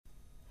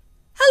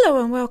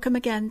Hello and welcome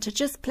again to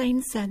Just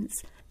Plain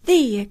Sense,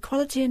 the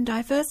Equality and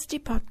Diversity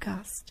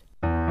podcast.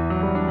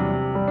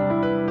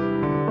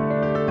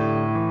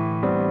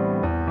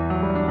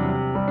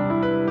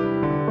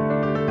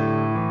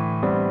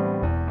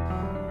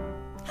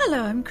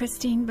 Hello, I'm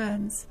Christine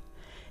Burns.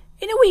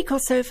 In a week or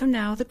so from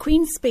now, the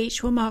Queen's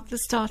speech will mark the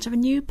start of a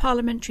new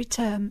parliamentary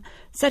term,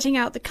 setting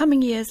out the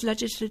coming year's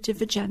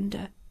legislative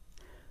agenda.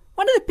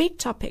 One of the big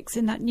topics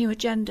in that new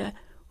agenda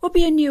will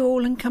be a new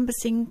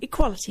all-encompassing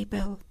equality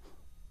bill.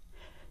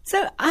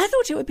 So I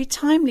thought it would be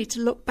timely to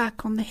look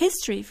back on the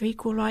history for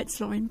equal rights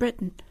law in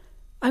Britain.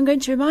 I'm going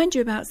to remind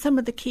you about some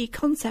of the key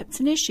concepts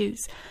and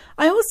issues.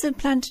 I also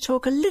plan to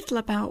talk a little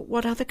about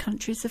what other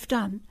countries have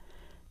done.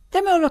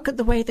 Then we'll look at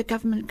the way the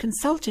government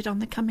consulted on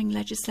the coming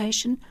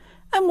legislation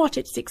and what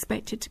it's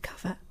expected to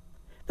cover.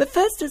 But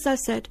first, as I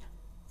said,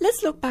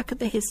 let's look back at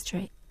the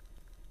history.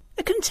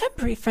 A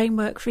contemporary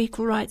framework for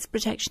equal rights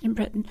protection in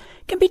Britain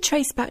can be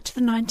traced back to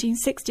the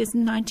 1960s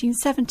and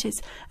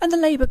 1970s and the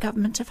Labour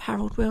government of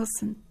Harold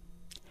Wilson.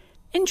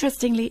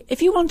 Interestingly,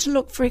 if you want to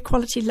look for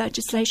equality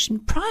legislation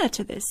prior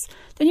to this,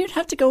 then you'd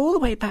have to go all the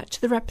way back to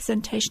the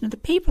Representation of the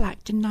People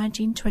Act in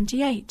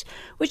 1928,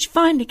 which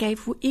finally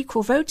gave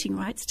equal voting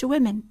rights to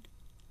women.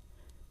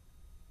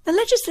 The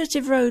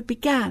legislative road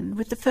began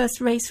with the first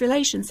Race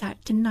Relations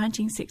Act in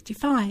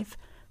 1965,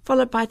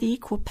 followed by the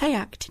Equal Pay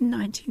Act in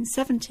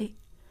 1970.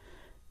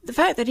 The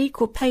fact that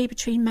equal pay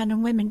between men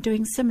and women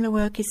doing similar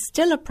work is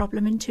still a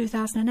problem in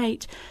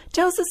 2008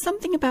 tells us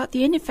something about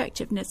the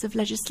ineffectiveness of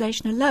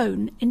legislation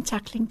alone in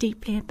tackling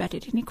deeply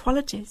embedded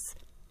inequalities.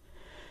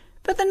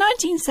 But the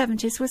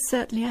 1970s was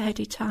certainly a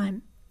heady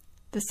time.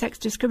 The Sex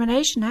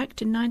Discrimination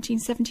Act in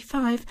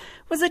 1975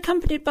 was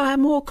accompanied by a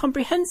more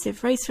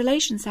comprehensive Race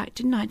Relations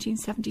Act in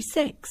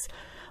 1976,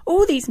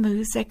 all these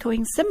moves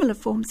echoing similar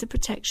forms of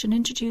protection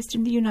introduced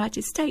in the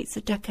United States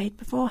a decade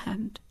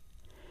beforehand.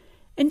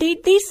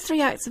 Indeed, these three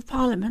acts of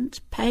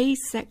Parliament, pay,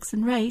 sex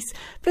and race,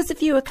 plus a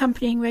few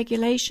accompanying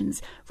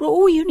regulations, were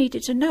all you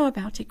needed to know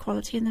about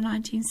equality in the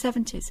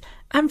 1970s,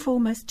 and for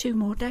almost 2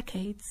 more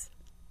decades.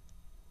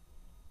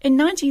 In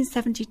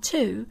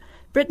 1972,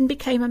 Britain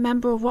became a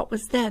member of what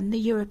was then the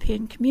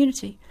European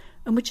Community,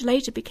 and which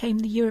later became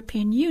the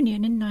European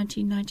Union in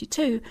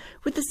 1992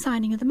 with the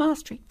signing of the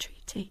Maastricht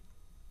Treaty.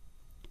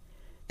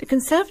 The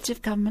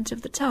Conservative government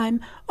of the time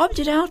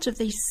opted out of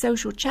the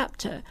social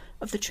chapter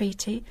of the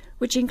treaty,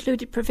 which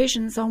included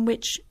provisions on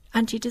which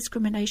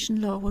anti-discrimination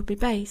law would be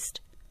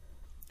based.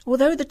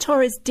 Although the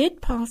Tories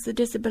did pass the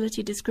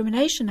Disability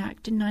Discrimination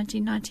Act in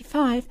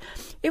 1995,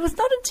 it was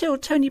not until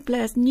Tony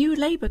Blair's new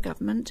Labour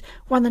government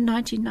won the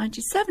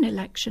 1997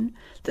 election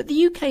that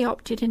the UK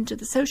opted into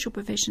the social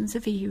provisions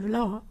of EU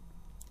law.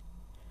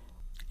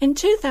 In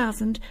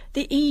 2000,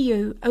 the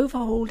EU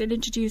overhauled and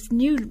introduced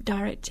new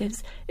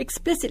directives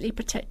explicitly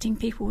protecting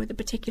people with a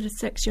particular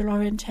sexual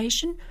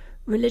orientation,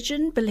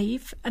 religion,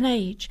 belief and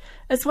age,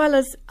 as well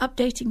as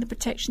updating the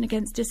protection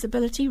against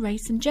disability,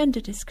 race and gender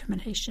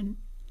discrimination.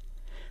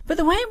 But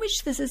the way in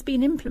which this has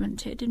been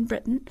implemented in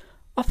Britain,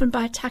 often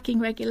by attacking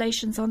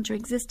regulations onto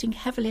existing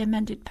heavily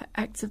amended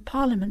Acts of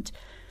Parliament,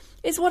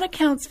 is what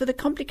accounts for the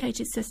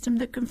complicated system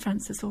that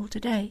confronts us all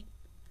today.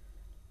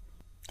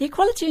 The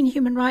Equality and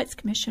Human Rights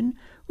Commission,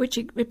 which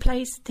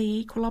replaced the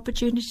Equal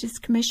Opportunities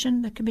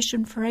Commission, the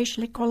Commission for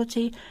Racial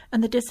Equality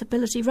and the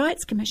Disability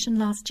Rights Commission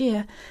last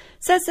year,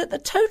 says that the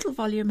total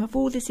volume of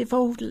all this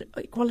evolved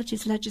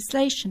equalities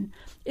legislation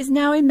is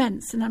now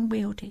immense and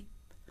unwieldy.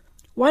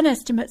 One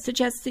estimate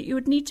suggests that you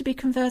would need to be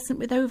conversant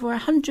with over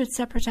 100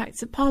 separate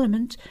Acts of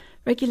Parliament,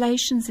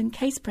 regulations and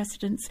case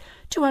precedents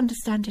to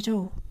understand it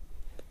all.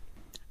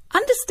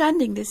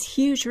 Understanding this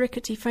huge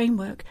rickety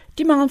framework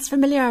demands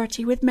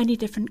familiarity with many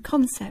different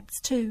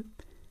concepts too.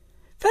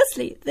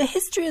 Firstly, the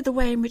history of the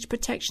way in which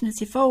protection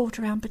has evolved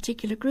around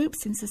particular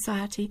groups in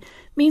society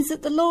means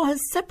that the law has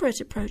separate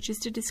approaches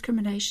to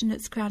discrimination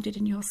that's grounded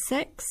in your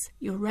sex,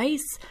 your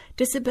race,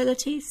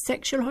 disability,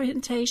 sexual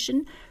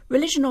orientation,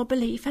 religion or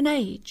belief and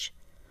age.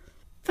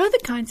 Further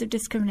kinds of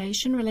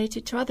discrimination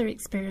related to other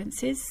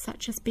experiences,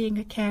 such as being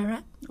a carer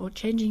or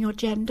changing your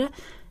gender,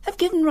 have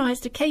given rise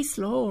to case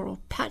law or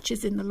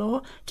patches in the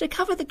law to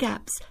cover the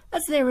gaps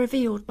as they are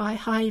revealed by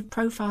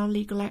high-profile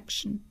legal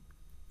action.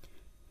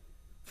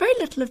 Very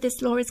little of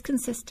this law is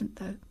consistent,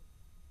 though.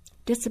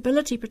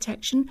 Disability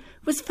protection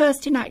was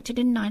first enacted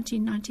in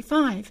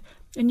 1995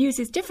 and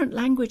uses different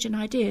language and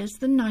ideas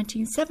than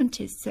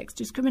 1970s sex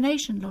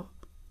discrimination law.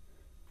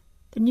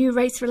 The new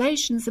Race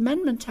Relations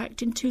Amendment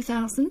Act in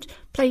 2000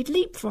 played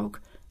leapfrog,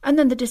 and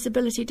then the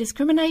Disability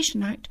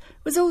Discrimination Act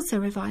was also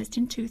revised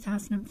in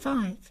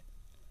 2005.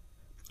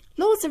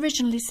 Laws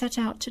originally set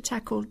out to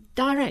tackle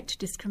direct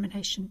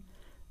discrimination,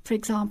 for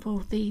example,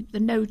 the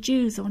no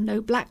Jews or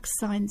no blacks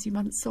signs you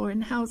once saw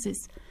in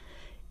houses.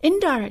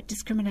 Indirect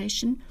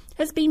discrimination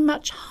has been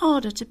much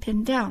harder to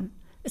pin down,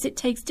 as it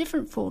takes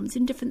different forms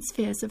in different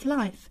spheres of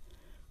life.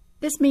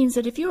 This means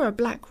that if you're a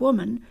black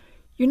woman,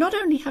 you not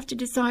only have to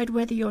decide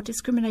whether your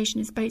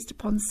discrimination is based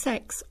upon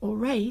sex or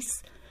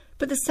race,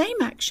 but the same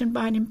action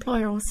by an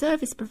employer or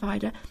service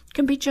provider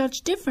can be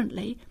judged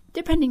differently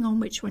depending on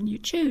which one you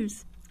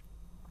choose.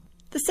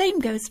 The same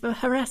goes for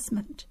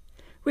harassment,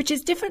 which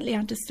is differently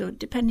understood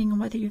depending on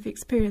whether you've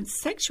experienced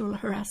sexual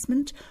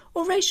harassment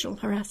or racial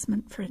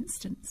harassment, for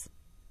instance.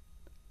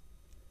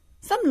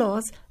 Some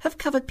laws have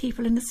covered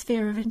people in the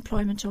sphere of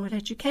employment or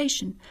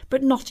education,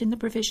 but not in the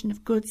provision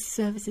of goods,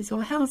 services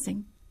or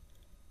housing.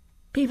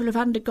 People who've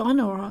undergone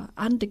or are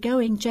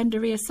undergoing gender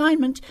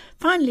reassignment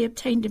finally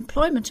obtained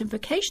employment and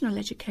vocational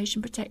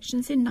education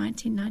protections in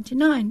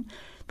 1999,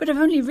 but have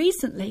only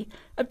recently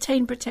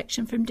obtained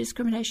protection from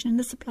discrimination in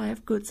the supply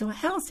of goods or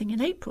housing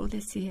in April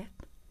this year.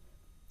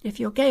 If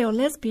you're gay or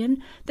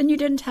lesbian, then you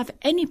didn't have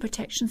any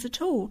protections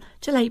at all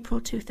till April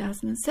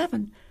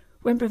 2007,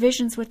 when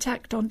provisions were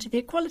tacked onto the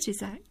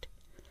Equalities Act.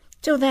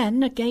 Till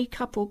then, a gay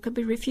couple could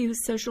be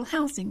refused social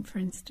housing, for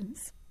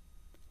instance.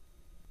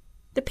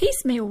 The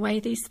piecemeal way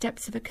these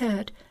steps have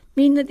occurred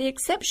mean that the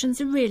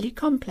exceptions are really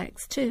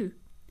complex too.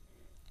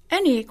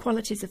 Any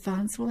equalities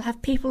advance will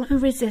have people who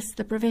resist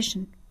the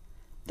provision.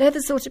 They're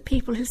the sort of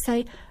people who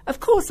say, of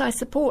course I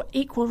support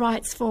equal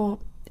rights for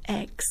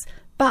X,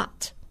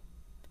 but...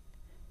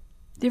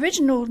 The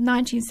original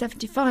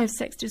 1975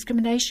 sex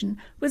discrimination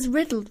was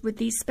riddled with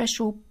these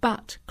special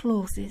but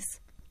clauses.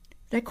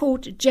 They're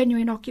called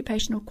genuine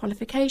occupational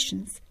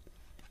qualifications.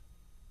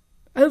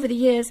 Over the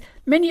years,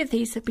 many of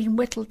these have been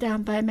whittled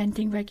down by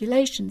amending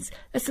regulations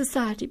as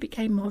society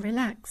became more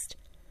relaxed.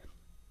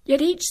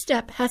 Yet each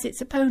step has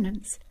its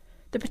opponents.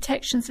 The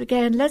protections for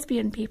gay and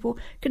lesbian people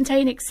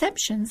contain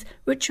exceptions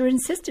which are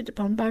insisted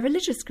upon by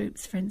religious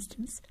groups, for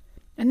instance,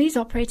 and these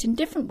operate in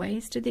different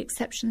ways to the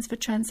exceptions for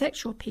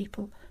transsexual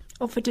people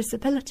or for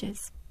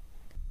disabilities.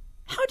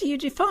 How do you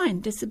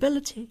define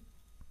disability?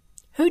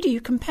 Who do you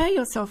compare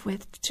yourself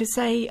with to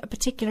say a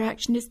particular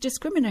action is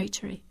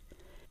discriminatory?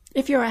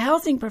 If you're a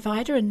housing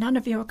provider and none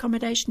of your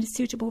accommodation is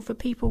suitable for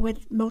people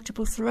with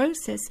multiple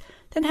sclerosis,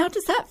 then how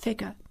does that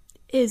figure?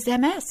 Is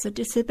MS a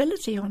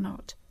disability or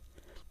not?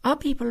 Are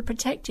people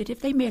protected if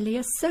they merely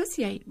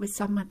associate with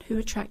someone who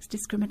attracts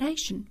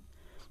discrimination?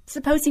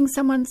 Supposing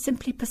someone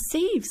simply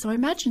perceives or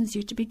imagines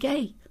you to be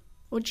gay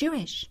or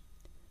Jewish?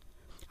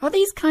 Are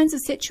these kinds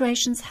of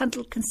situations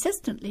handled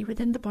consistently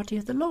within the body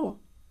of the law?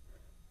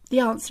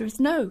 The answer is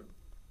no.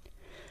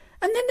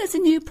 And then there's a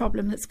new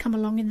problem that's come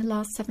along in the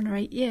last 7 or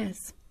 8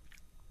 years.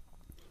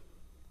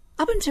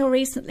 Up until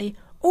recently,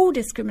 all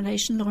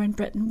discrimination law in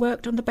Britain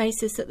worked on the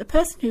basis that the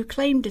person who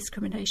claimed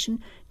discrimination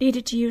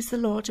needed to use the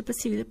law to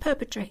pursue the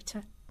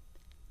perpetrator.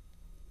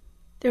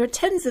 There are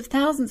tens of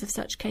thousands of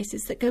such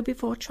cases that go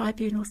before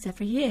tribunals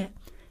every year,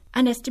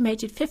 an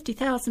estimated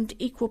 50,000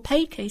 equal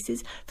pay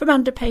cases from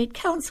underpaid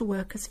council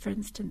workers, for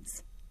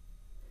instance.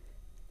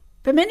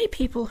 But many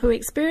people who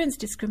experience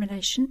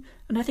discrimination,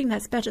 and I think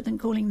that's better than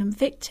calling them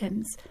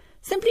victims,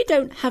 simply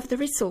don't have the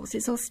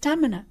resources or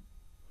stamina.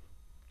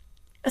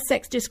 A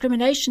sex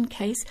discrimination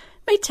case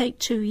may take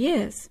 2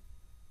 years.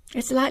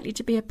 It's likely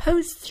to be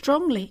opposed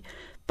strongly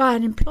by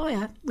an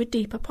employer with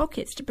deeper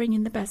pockets to bring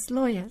in the best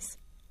lawyers.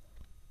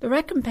 The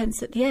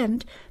recompense at the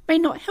end may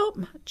not help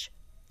much.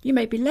 You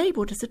may be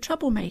labelled as a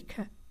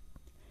troublemaker.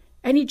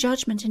 Any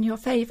judgment in your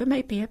favour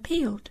may be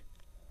appealed.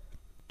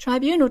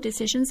 Tribunal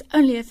decisions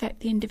only affect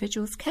the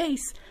individual's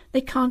case.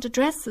 They can't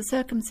address the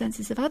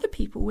circumstances of other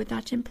people with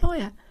that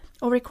employer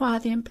or require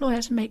the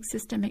employer to make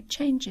systemic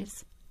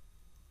changes.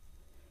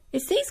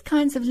 It's these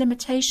kinds of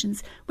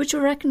limitations which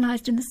were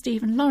recognised in the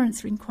Stephen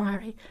Lawrence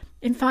inquiry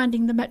in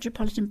finding the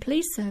Metropolitan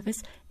Police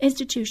Service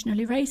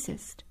institutionally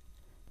racist.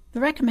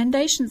 The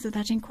recommendations of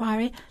that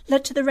inquiry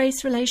led to the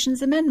Race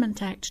Relations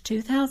Amendment Act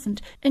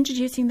 2000,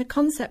 introducing the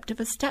concept of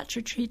a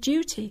statutory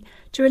duty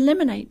to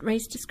eliminate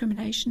race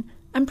discrimination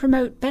and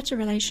promote better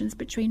relations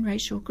between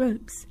racial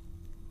groups.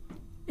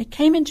 It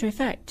came into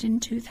effect in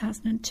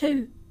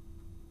 2002.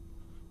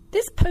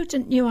 This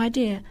potent new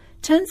idea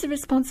turns the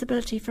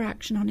responsibility for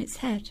action on its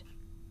head.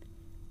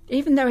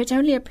 Even though it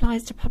only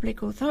applies to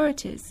public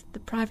authorities, the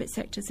private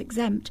sector's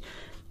exempt,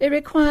 it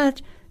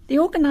required the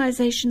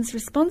organisations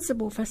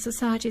responsible for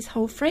society's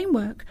whole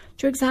framework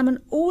to examine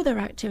all their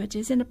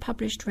activities in a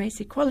published race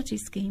equality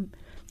scheme,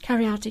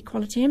 carry out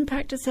equality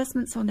impact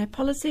assessments on their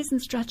policies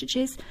and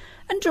strategies,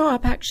 and draw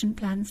up action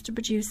plans to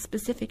produce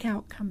specific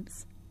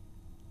outcomes.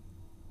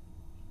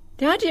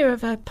 The idea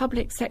of a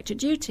public sector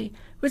duty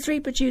was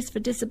reproduced for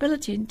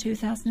disability in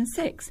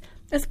 2006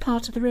 as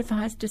part of the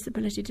revised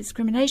Disability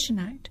Discrimination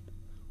Act.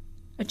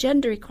 A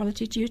gender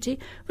equality duty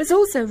was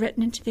also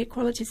written into the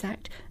Equalities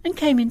Act and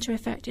came into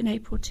effect in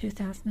April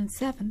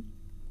 2007.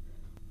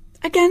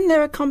 Again,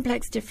 there are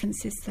complex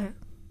differences, though.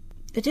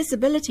 The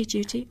disability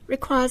duty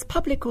requires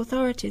public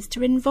authorities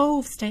to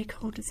involve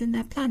stakeholders in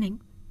their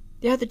planning.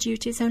 The other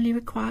duties only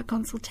require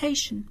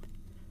consultation.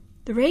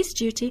 The race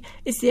duty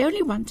is the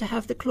only one to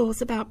have the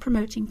clause about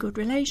promoting good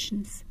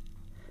relations.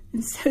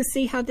 And so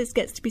see how this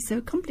gets to be so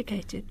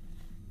complicated.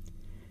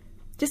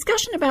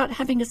 Discussion about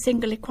having a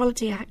single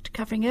Equality Act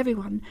covering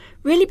everyone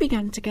really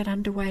began to get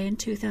underway in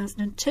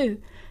 2002,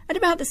 at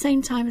about the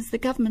same time as the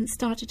government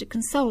started to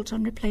consult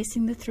on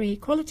replacing the 3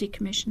 Equality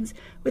Commissions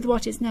with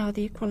what is now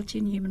the Equality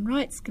and Human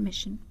Rights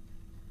Commission.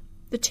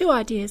 The two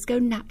ideas go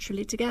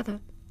naturally together.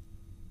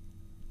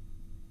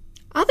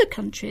 Other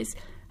countries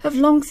have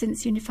long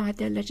since unified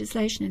their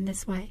legislation in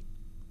this way.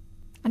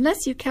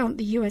 Unless you count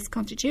the US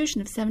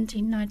Constitution of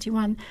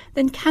 1791,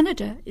 then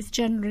Canada is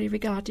generally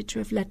regarded to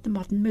have led the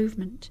modern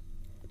movement.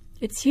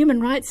 Its Human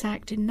Rights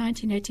Act in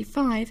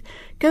 1985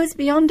 goes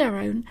beyond our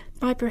own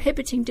by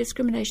prohibiting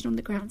discrimination on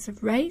the grounds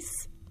of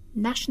race,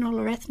 national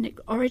or ethnic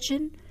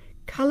origin,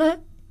 colour,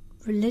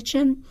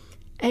 religion,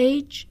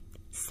 age,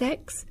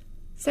 sex,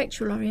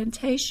 sexual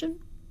orientation,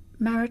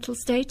 marital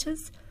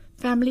status,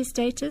 family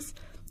status,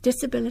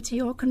 disability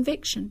or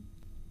conviction.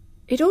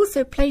 It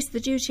also placed the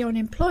duty on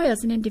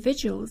employers and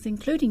individuals,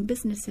 including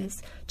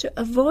businesses, to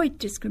avoid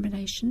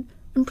discrimination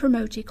and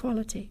promote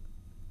equality.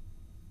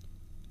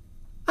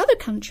 Other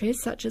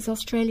countries, such as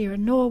Australia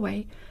and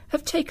Norway,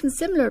 have taken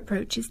similar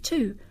approaches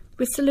too,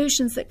 with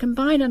solutions that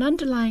combine an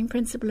underlying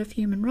principle of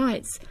human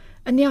rights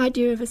and the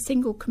idea of a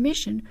single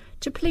commission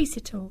to police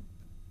it all.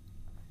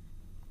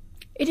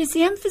 It is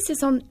the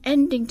emphasis on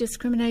ending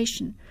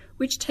discrimination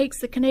which takes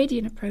the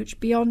Canadian approach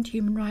beyond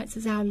human rights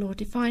as our law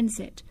defines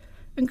it,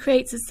 and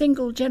creates a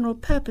single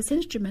general-purpose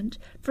instrument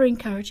for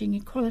encouraging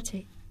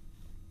equality.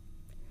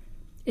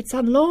 It's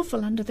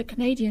unlawful under the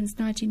Canadians'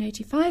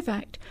 1985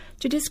 Act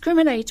to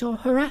discriminate or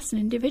harass an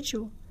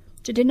individual,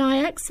 to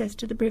deny access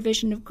to the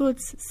provision of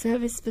goods,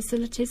 service,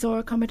 facilities or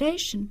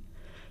accommodation,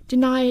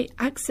 deny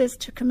access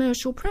to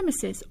commercial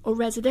premises or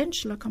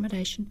residential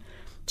accommodation,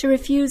 to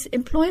refuse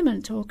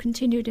employment or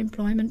continued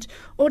employment,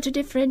 or to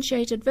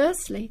differentiate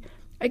adversely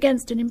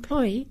against an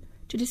employee,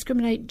 to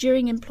discriminate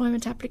during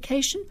employment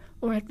application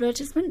or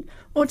advertisement,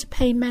 or to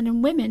pay men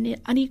and women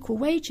unequal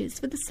wages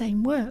for the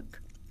same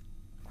work.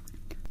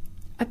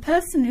 A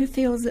person who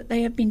feels that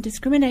they have been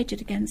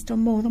discriminated against on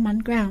more than one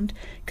ground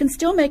can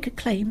still make a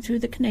claim through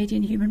the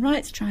Canadian Human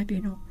Rights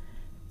Tribunal.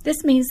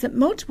 This means that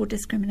multiple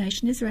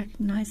discrimination is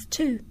recognised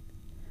too.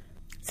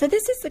 So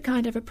this is the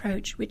kind of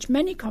approach which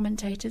many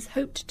commentators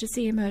hoped to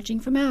see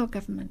emerging from our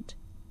government.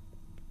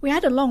 We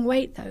had a long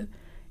wait though,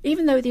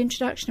 even though the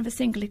introduction of a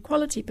single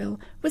equality bill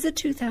was a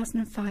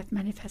 2005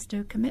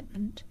 manifesto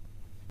commitment.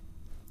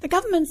 The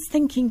government's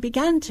thinking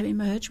began to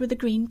emerge with a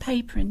Green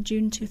Paper in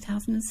June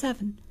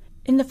 2007,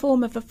 in the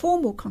form of a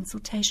formal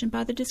consultation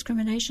by the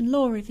Discrimination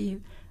Law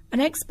Review,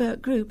 an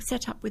expert group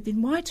set up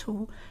within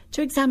Whitehall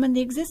to examine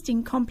the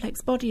existing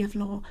complex body of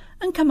law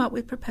and come up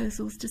with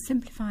proposals to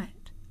simplify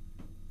it.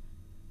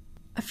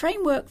 A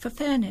Framework for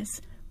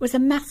Fairness was a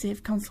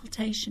massive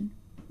consultation,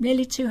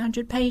 nearly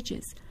 200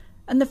 pages,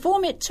 and the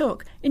form it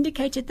took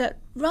indicated that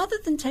rather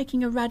than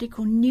taking a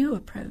radical new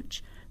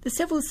approach, the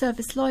civil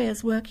service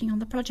lawyers working on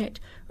the project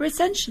were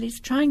essentially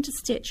trying to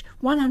stitch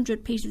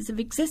 100 pieces of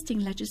existing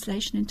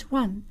legislation into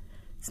one,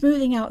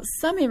 smoothing out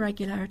some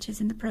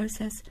irregularities in the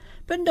process,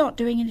 but not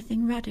doing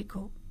anything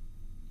radical.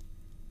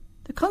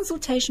 The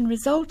consultation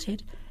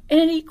resulted in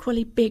an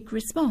equally big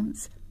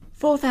response,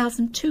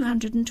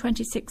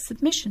 4,226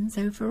 submissions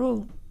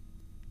overall.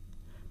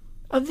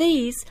 Of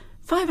these,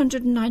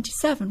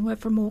 597 were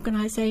from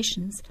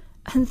organisations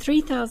and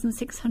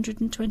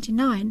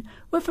 3,629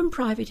 were from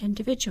private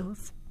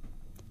individuals.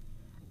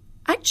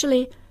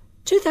 Actually,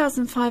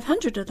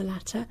 2,500 of the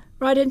latter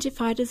were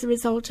identified as a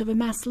result of a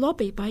mass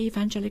lobby by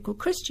evangelical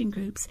Christian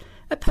groups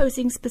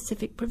opposing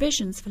specific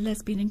provisions for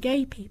lesbian and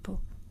gay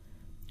people.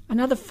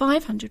 Another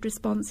 500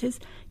 responses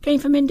came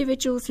from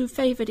individuals who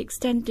favoured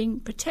extending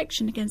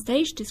protection against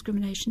age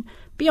discrimination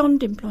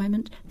beyond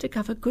employment to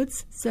cover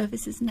goods,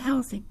 services and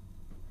housing.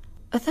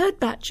 A third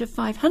batch of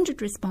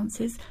 500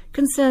 responses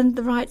concerned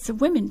the rights of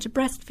women to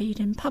breastfeed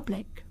in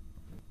public.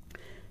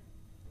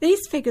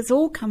 These figures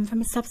all come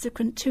from a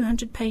subsequent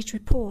 200-page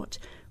report,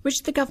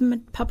 which the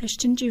government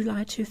published in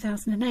July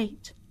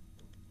 2008.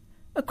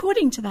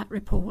 According to that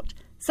report,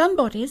 some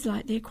bodies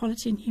like the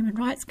Equality and Human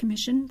Rights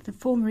Commission, the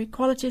former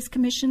Equalities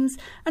Commissions,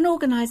 and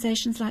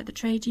organisations like the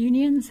trade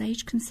unions,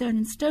 Age Concern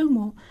and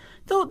Stonewall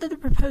thought that the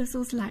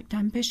proposals lacked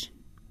ambition.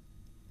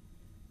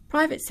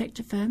 Private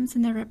sector firms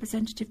and their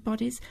representative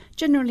bodies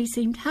generally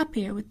seemed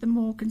happier with the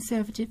more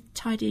conservative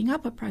tidying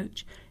up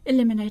approach,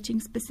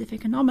 eliminating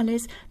specific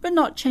anomalies but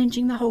not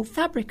changing the whole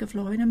fabric of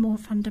law in a more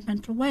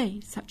fundamental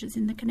way, such as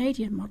in the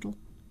Canadian model.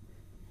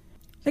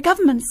 The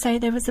governments say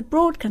there was a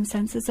broad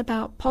consensus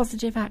about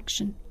positive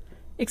action,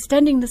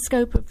 extending the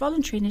scope of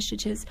voluntary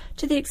initiatives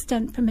to the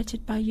extent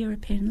permitted by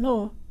European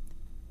law.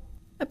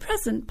 At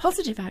present,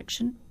 positive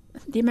action,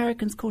 the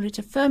Americans call it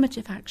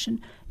affirmative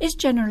action, is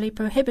generally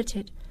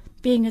prohibited,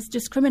 being as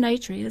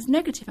discriminatory as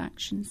negative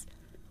actions.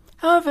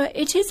 However,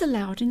 it is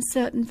allowed in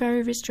certain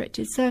very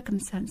restricted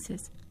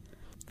circumstances.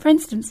 For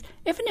instance,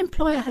 if an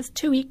employer has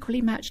two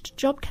equally matched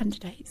job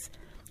candidates,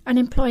 and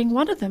employing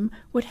one of them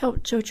would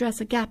help to address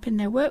a gap in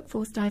their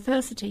workforce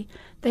diversity,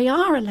 they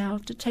are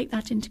allowed to take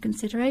that into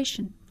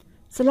consideration,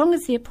 so long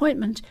as the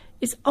appointment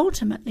is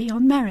ultimately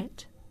on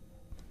merit.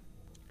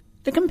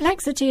 The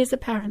complexity is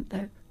apparent,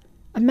 though,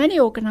 and many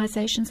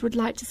organisations would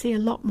like to see a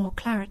lot more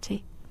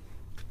clarity.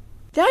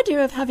 The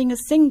idea of having a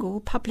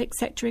single public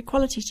sector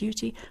equality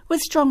duty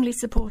was strongly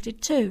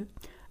supported too,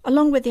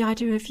 along with the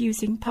idea of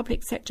using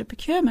public sector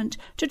procurement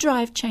to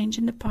drive change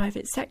in the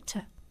private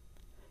sector.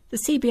 The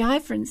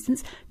CBI, for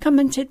instance,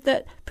 commented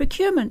that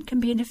procurement can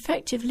be an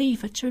effective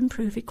lever to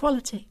improve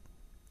equality.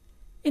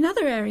 In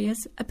other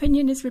areas,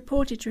 opinion is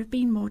reported to have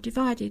been more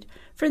divided,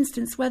 for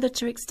instance, whether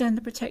to extend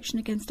the protection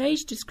against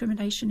age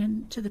discrimination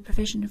into the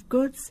provision of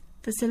goods,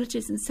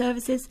 facilities and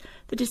services,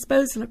 the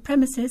disposal of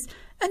premises,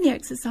 and the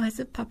exercise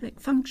of public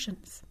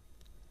functions.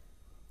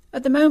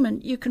 At the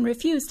moment, you can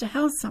refuse to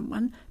house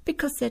someone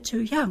because they're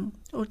too young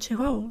or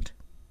too old.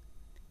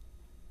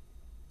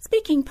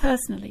 Speaking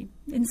personally,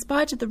 in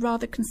spite of the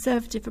rather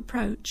conservative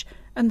approach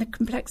and the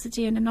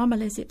complexity and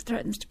anomalies it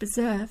threatens to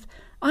preserve,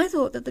 I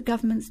thought that the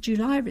government's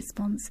July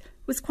response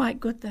was quite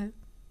good, though.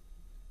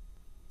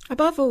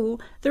 Above all,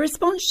 the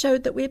response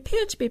showed that we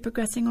appear to be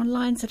progressing on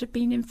lines that have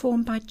been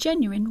informed by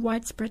genuine,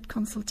 widespread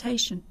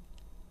consultation.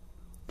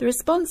 The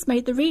response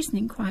made the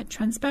reasoning quite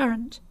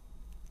transparent.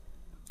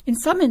 In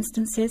some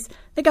instances,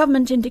 the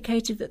government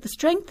indicated that the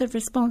strength of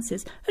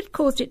responses had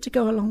caused it to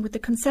go along with the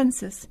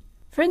consensus.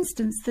 For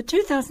instance, the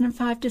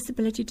 2005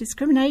 Disability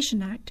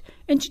Discrimination Act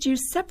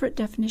introduced separate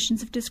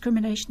definitions of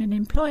discrimination in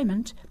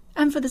employment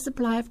and for the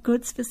supply of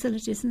goods,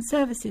 facilities and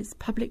services,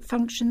 public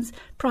functions,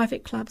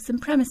 private clubs and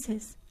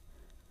premises.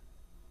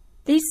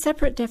 These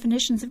separate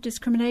definitions of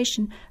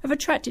discrimination have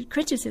attracted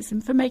criticism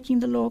for making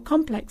the law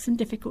complex and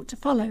difficult to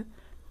follow,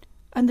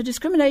 and the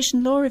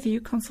Discrimination Law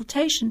Review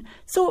consultation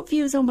sought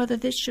views on whether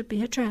this should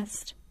be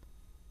addressed.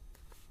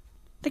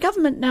 The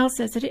government now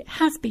says that it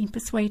has been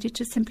persuaded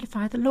to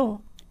simplify the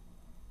law.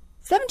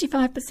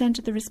 75%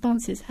 of the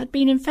responses had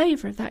been in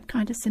favour of that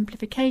kind of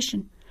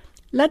simplification,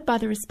 led by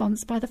the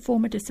response by the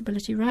former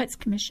Disability Rights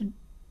Commission.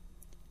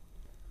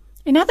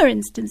 In other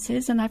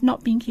instances, and I've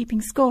not been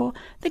keeping score,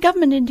 the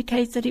government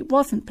indicates that it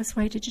wasn't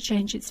persuaded to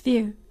change its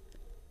view.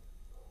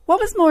 What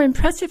was more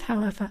impressive,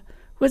 however,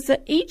 was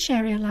that each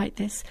area like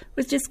this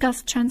was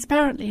discussed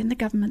transparently in the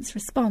government's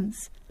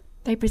response.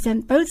 They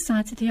present both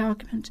sides of the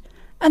argument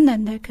and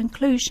then their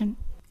conclusion.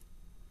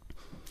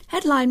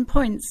 Headline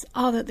points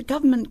are that the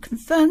government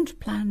confirmed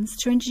plans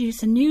to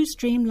introduce a new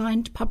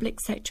streamlined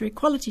public sector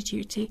equality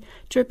duty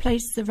to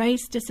replace the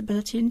race,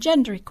 disability and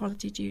gender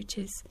equality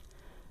duties.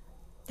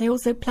 They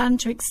also plan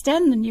to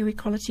extend the new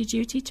equality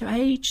duty to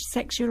age,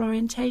 sexual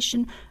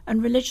orientation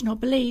and religion or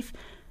belief,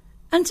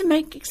 and to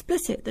make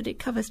explicit that it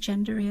covers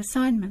gender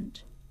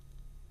reassignment.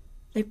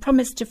 They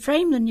promised to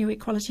frame the new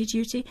equality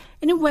duty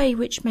in a way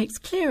which makes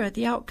clearer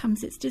the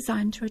outcomes it's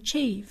designed to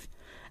achieve,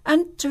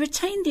 and to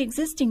retain the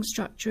existing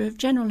structure of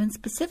general and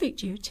specific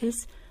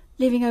duties,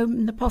 leaving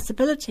open the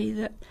possibility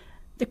that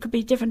there could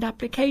be different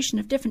application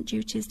of different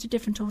duties to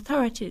different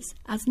authorities,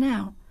 as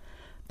now.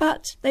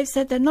 But they've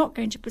said they're not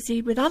going to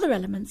proceed with other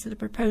elements of the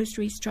proposed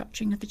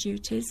restructuring of the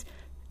duties,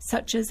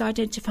 such as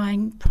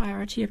identifying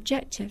priority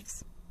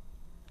objectives.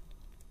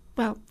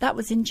 Well, that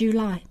was in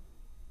July.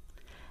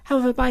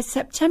 However, by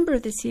September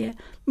of this year,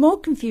 more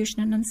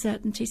confusion and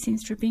uncertainty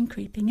seems to have been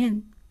creeping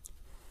in.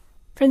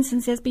 For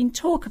instance, there's been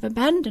talk of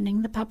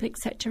abandoning the public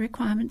sector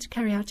requirement to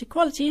carry out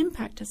equality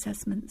impact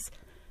assessments,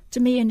 to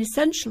me an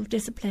essential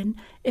discipline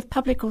if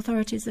public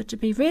authorities are to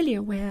be really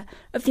aware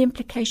of the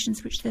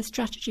implications which their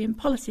strategy and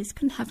policies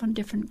can have on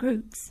different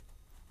groups.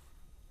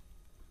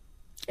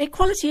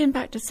 Equality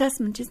impact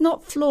assessment is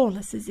not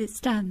flawless as it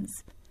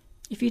stands.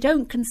 If you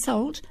don't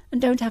consult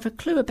and don't have a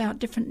clue about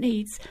different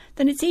needs,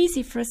 then it's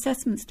easy for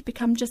assessments to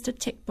become just a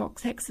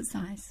tick-box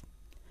exercise.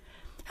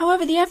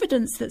 However, the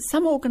evidence that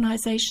some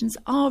organisations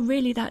are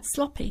really that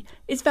sloppy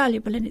is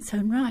valuable in its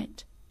own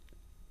right.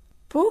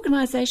 For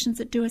organisations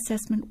that do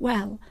assessment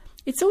well,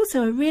 it's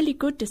also a really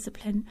good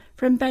discipline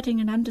for embedding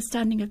an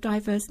understanding of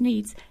diverse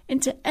needs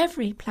into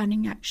every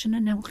planning action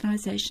an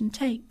organisation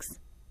takes.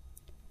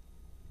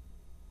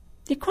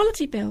 The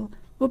Equality Bill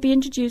will be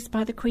introduced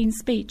by the Queen's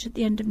Speech at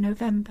the end of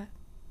November.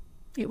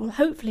 It will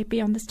hopefully be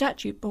on the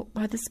statute book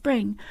by the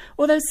spring,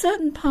 although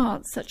certain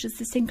parts, such as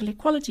the single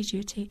equality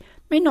duty,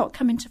 may not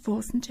come into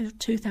force until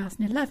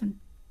 2011.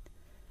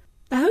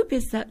 The hope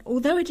is that,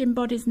 although it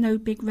embodies no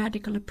big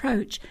radical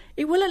approach,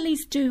 it will at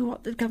least do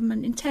what the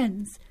government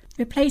intends,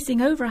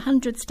 replacing over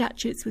 100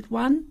 statutes with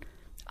one,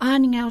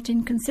 ironing out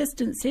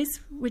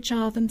inconsistencies which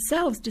are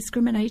themselves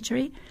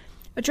discriminatory,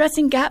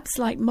 addressing gaps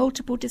like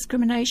multiple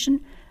discrimination,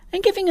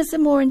 and giving us a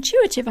more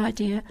intuitive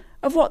idea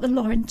of what the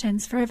law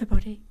intends for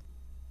everybody.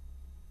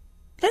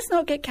 Let's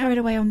not get carried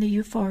away on the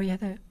euphoria,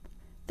 though.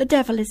 The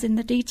devil is in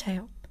the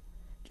detail.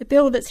 The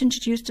bill that's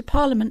introduced to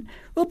Parliament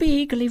will be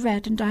eagerly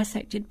read and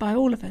dissected by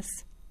all of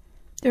us.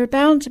 There are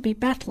bound to be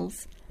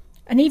battles,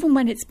 and even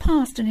when it's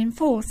passed and in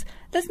force,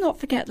 let's not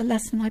forget the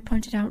lesson I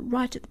pointed out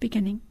right at the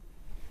beginning.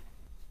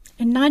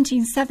 In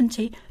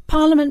 1970,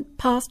 Parliament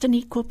passed an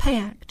Equal Pay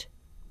Act.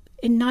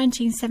 In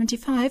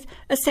 1975,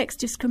 a Sex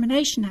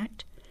Discrimination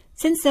Act.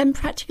 Since then,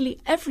 practically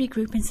every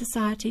group in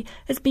society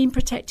has been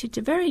protected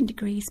to varying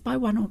degrees by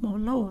one or more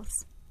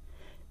laws.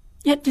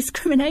 Yet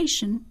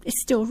discrimination is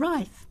still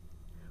rife.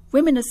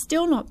 Women are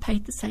still not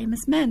paid the same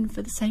as men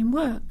for the same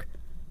work.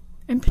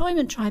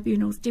 Employment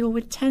tribunals deal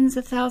with tens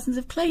of thousands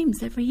of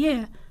claims every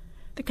year.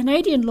 The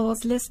Canadian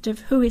law's list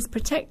of who is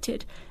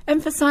protected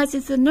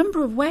emphasises the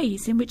number of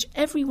ways in which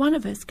every one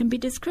of us can be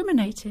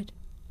discriminated.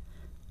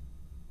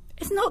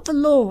 It's not the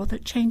law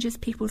that changes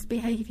people's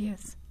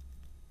behaviours.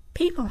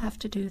 People have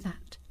to do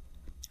that.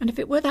 And if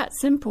it were that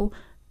simple,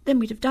 then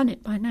we'd have done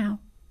it by now.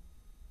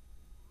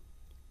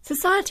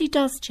 Society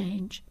does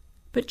change,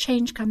 but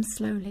change comes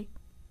slowly.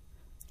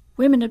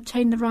 Women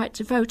obtained the right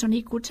to vote on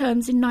equal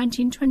terms in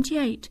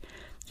 1928,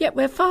 yet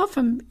we're far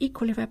from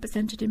equally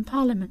represented in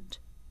Parliament.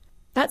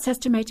 That's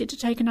estimated to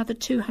take another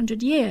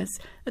 200 years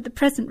at the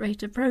present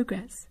rate of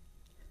progress.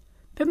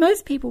 But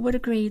most people would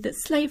agree that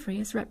slavery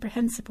is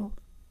reprehensible.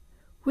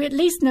 We at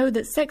least know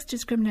that sex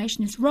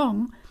discrimination is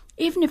wrong,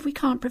 even if we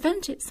can't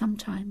prevent it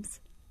sometimes.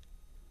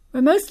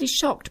 We're mostly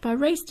shocked by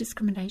race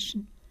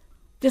discrimination.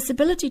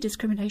 Disability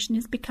discrimination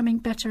is becoming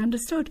better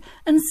understood,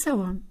 and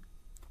so on.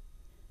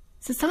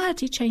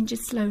 Society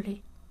changes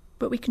slowly,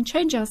 but we can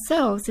change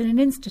ourselves in an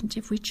instant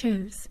if we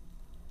choose.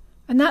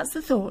 And that's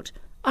the thought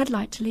I'd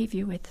like to leave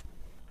you with.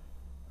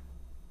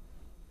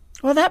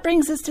 Well, that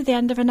brings us to the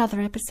end of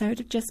another episode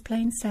of Just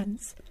Plain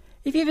Sense.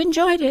 If you've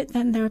enjoyed it,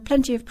 then there are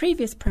plenty of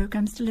previous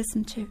programmes to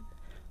listen to.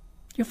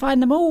 You'll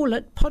find them all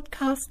at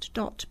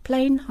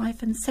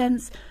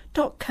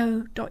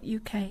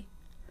podcast.plain-sense.co.uk.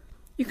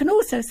 You can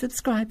also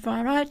subscribe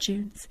via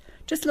iTunes.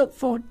 Just look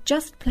for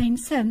Just Plain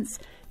Sense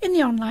in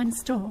the online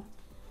store.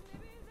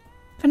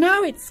 For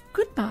now, it's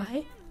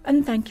goodbye,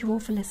 and thank you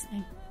all for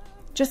listening.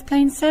 Just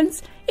Plain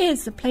Sense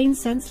is a Plain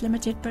Sense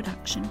Limited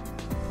production.